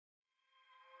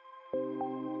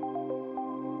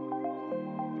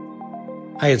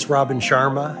Hi, it's Robin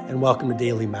Sharma, and welcome to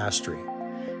Daily Mastery.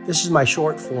 This is my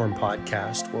short-form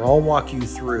podcast where I'll walk you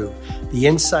through the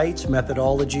insights,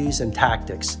 methodologies, and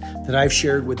tactics that I've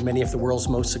shared with many of the world's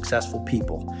most successful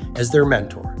people as their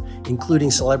mentor,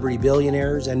 including celebrity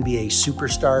billionaires, NBA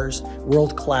superstars,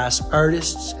 world-class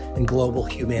artists, and global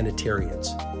humanitarians.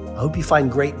 I hope you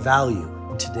find great value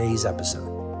in today's episode.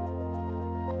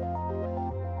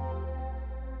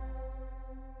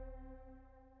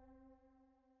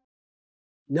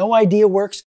 No idea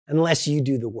works unless you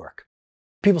do the work.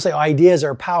 People say, ideas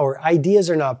are power. Ideas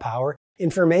are not power.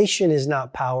 Information is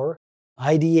not power.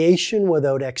 Ideation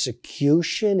without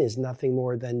execution is nothing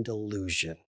more than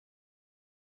delusion.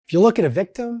 If you look at a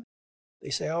victim, they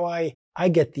say, I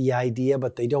get the idea,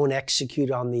 but they don't execute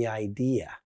on the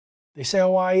idea. They say,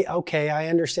 I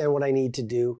understand what I need to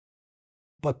do.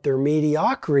 But their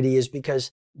mediocrity is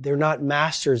because they're not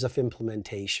masters of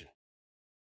implementation.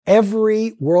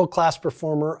 Every world-class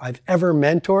performer I've ever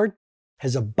mentored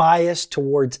has a bias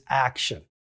towards action.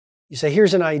 You say,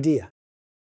 here's an idea.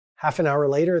 Half an hour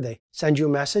later, they send you a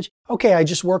message. Okay, I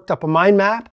just worked up a mind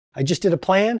map. I just did a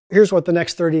plan. Here's what the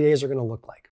next 30 days are going to look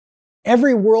like.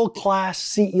 Every world-class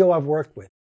CEO I've worked with,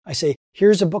 I say,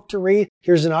 here's a book to read.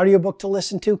 Here's an audiobook to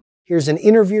listen to. Here's an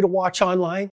interview to watch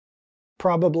online.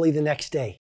 Probably the next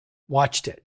day. Watched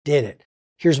it, did it.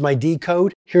 Here's my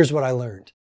decode. Here's what I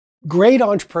learned. Great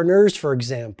entrepreneurs, for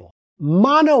example,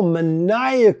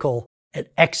 monomaniacal at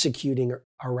executing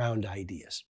around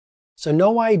ideas. So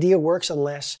no idea works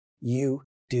unless you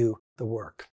do the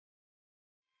work.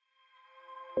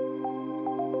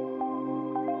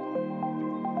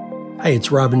 Hi, it's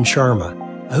Robin Sharma.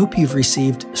 I hope you've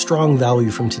received strong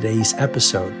value from today's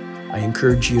episode. I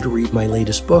encourage you to read my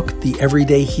latest book, The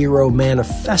Everyday Hero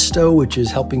Manifesto, which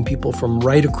is helping people from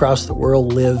right across the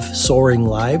world live soaring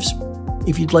lives.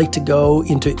 If you'd like to go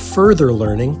into further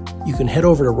learning, you can head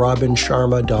over to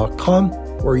robinsharma.com,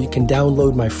 where you can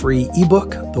download my free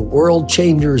ebook, The World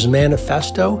Changers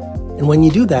Manifesto. And when you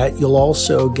do that, you'll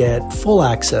also get full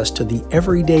access to the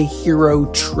Everyday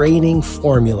Hero Training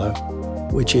Formula,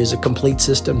 which is a complete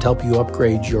system to help you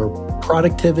upgrade your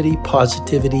productivity,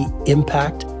 positivity,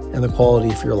 impact, and the quality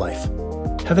of your life.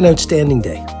 Have an outstanding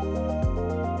day.